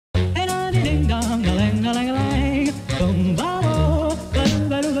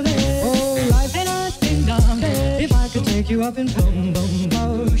you up in boom, boom,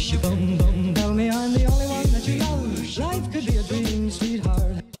 boom, boom, boom. Tell me I'm the only one that you love. Life could be a dream,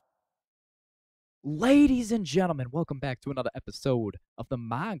 sweetheart. Ladies and gentlemen, welcome back to another episode of the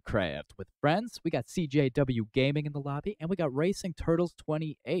Minecraft with friends. We got CJW Gaming in the lobby, and we got Racing Turtles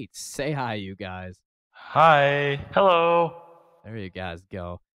 28. Say hi, you guys. Hi. Hello. There you guys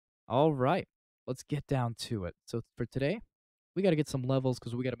go. All right, let's get down to it. So for today, we got to get some levels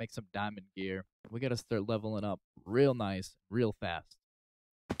because we got to make some diamond gear. We got to start leveling up real nice, real fast.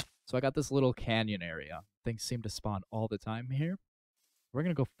 So I got this little canyon area. Things seem to spawn all the time here. We're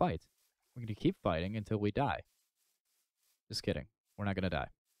going to go fight. We're going to keep fighting until we die. Just kidding. We're not going to die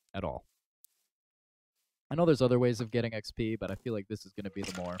at all. I know there's other ways of getting XP, but I feel like this is going to be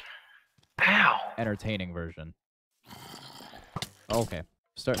the more entertaining version. Okay.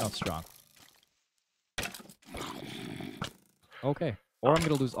 Starting off strong. Okay. Or I'm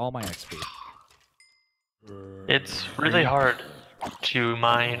going to lose all my XP. It's really hard to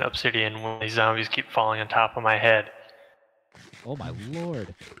mine obsidian when these zombies keep falling on top of my head. Oh my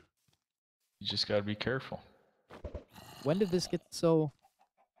lord. You just gotta be careful. When did this get so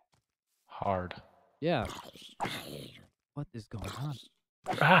hard? Yeah. What is going on?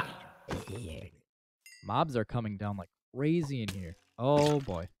 Ah! Mobs are coming down like crazy in here. Oh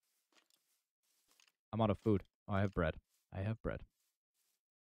boy. I'm out of food. Oh, I have bread. I have bread.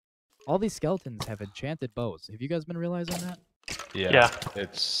 All these skeletons have enchanted bows. Have you guys been realizing that? Yeah.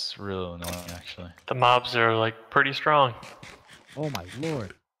 It's real annoying, actually. The mobs are like pretty strong. Oh my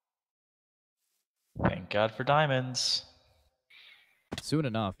lord. Thank God for diamonds. Soon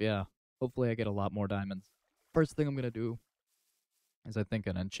enough, yeah. Hopefully I get a lot more diamonds. First thing I'm gonna do is I think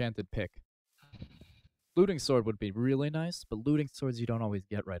an enchanted pick. Looting sword would be really nice, but looting swords you don't always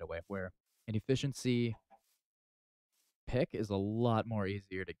get right away, where an efficiency pick is a lot more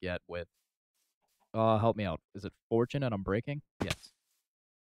easier to get with. Help me out. Is it fortune and unbreaking? Yes.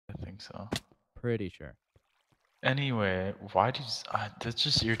 I think so. Pretty sure. Anyway, why do that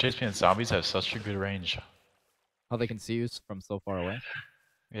just irritates me that zombies have such a good range? How they can see you from so far away?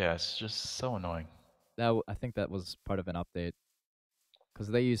 Yeah, it's just so annoying. I think that was part of an update. Because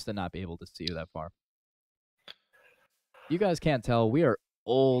they used to not be able to see you that far. You guys can't tell, we are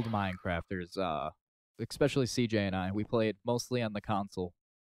old Minecrafters, especially CJ and I. We played mostly on the console.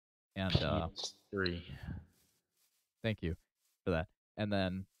 And PS3. Thank you for that. And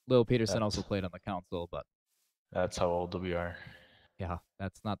then Lil Peterson also played on the console, but that's how old we are. yeah,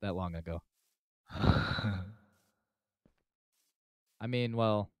 that's not that long ago. I mean,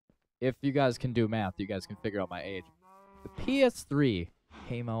 well, if you guys can do math, you guys can figure out my age. The PS3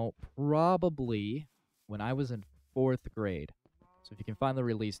 came out probably when I was in 4th grade. So if you can find the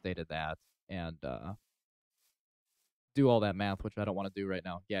release date of that and do all that math, which I don't want to do right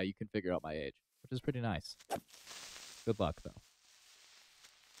now, yeah, you can figure out my age, which is pretty nice. Good luck, though.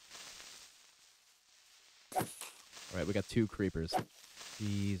 Alright, we got 2 creepers.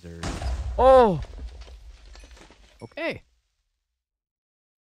 These are... Oh! Okay.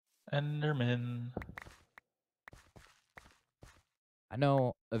 Enderman. I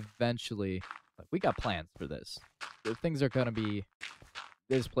know eventually... we got plans for this. Things are gonna be...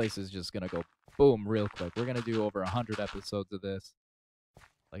 This place is just gonna go boom real quick. We're gonna do over 100 episodes of this.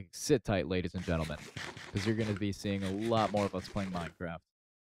 Like, sit tight, ladies and gentlemen. Because you're gonna be seeing a lot more of us playing Minecraft.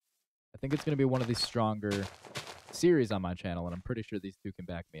 I think it's gonna be one of the stronger series on my channel, and I'm pretty sure these two can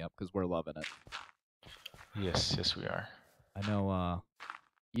back me up because we're loving it. Yes, we are. I know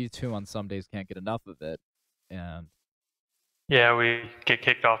you two on some days can't get enough of it, and Yeah, we get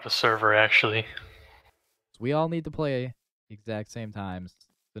kicked off the server actually. we all need to play the exact same times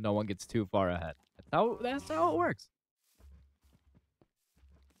so no one gets too far ahead. That's how it works.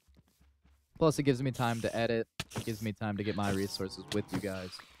 Plus, it gives me time to edit. It gives me time to get my resources with you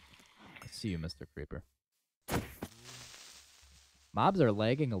guys. I see you, Mr. Creeper. Mobs are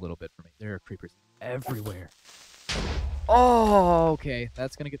lagging a little bit for me. There are creepers everywhere. Oh, okay.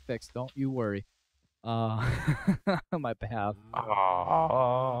 That's gonna get fixed. Don't you worry. My bad.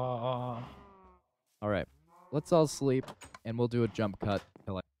 Alright. Let's all sleep, and we'll do a jump cut.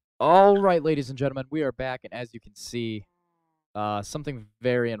 Alright, ladies and gentlemen, we are back, and as you can see, something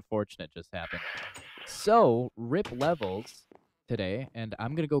very unfortunate just happened. So, rip levels today, and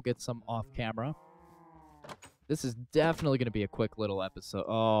I'm gonna go get some off camera. This is definitely gonna be a quick little episode.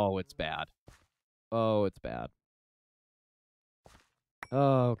 Oh, it's bad. Oh, it's bad.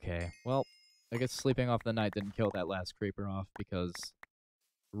 Okay, well, I guess sleeping off the night didn't kill that last creeper off because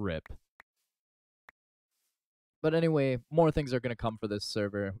rip. But anyway, more things are gonna come for this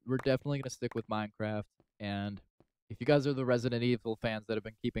server. We're definitely gonna stick with Minecraft, and if you guys are the Resident Evil fans that have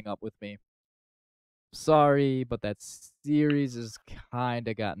been keeping up with me, sorry, but that series has kind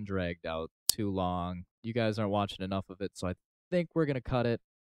of gotten dragged out too long. You guys aren't watching enough of it, so I think we're going to cut it.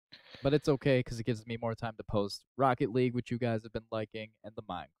 But it's okay because it gives me more time to post Rocket League, which you guys have been liking, and the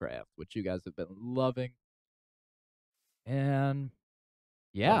Minecraft, which you guys have been loving. And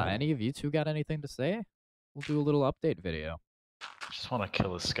yeah, any of you two got anything to say? We'll do a little update video. Just want to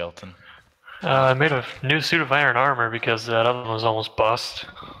kill a skeleton. I made a new suit of iron armor because that other one was almost bust.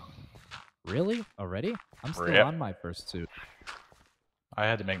 Really? Already? I'm still Yep. on my first suit. I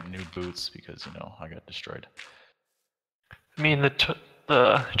had to make new boots because, you know, I got destroyed. I mean,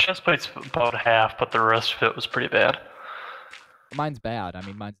 the chest plate's about half, but the rest of it was pretty bad. Mine's bad. I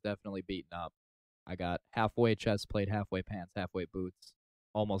mean, mine's definitely beaten up. I got halfway chest plate, halfway pants, halfway boots,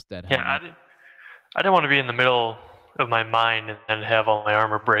 almost dead Yeah, helmet. I didn't want to be in the middle of my mine and then have all my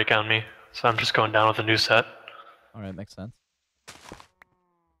armor break on me, so I'm just going down with a new set. Alright, makes sense.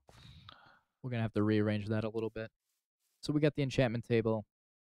 We're gonna have to rearrange that a little bit. So we got the enchantment table.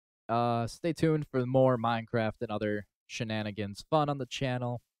 Stay tuned for more Minecraft and other shenanigans fun on the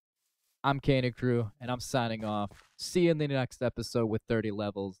channel. I'm KoenigCrew, and I'm signing off. See you in the next episode with 30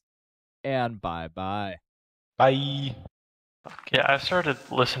 levels, and bye-bye. Bye! Yeah, I started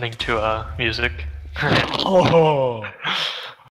listening to music. Oh!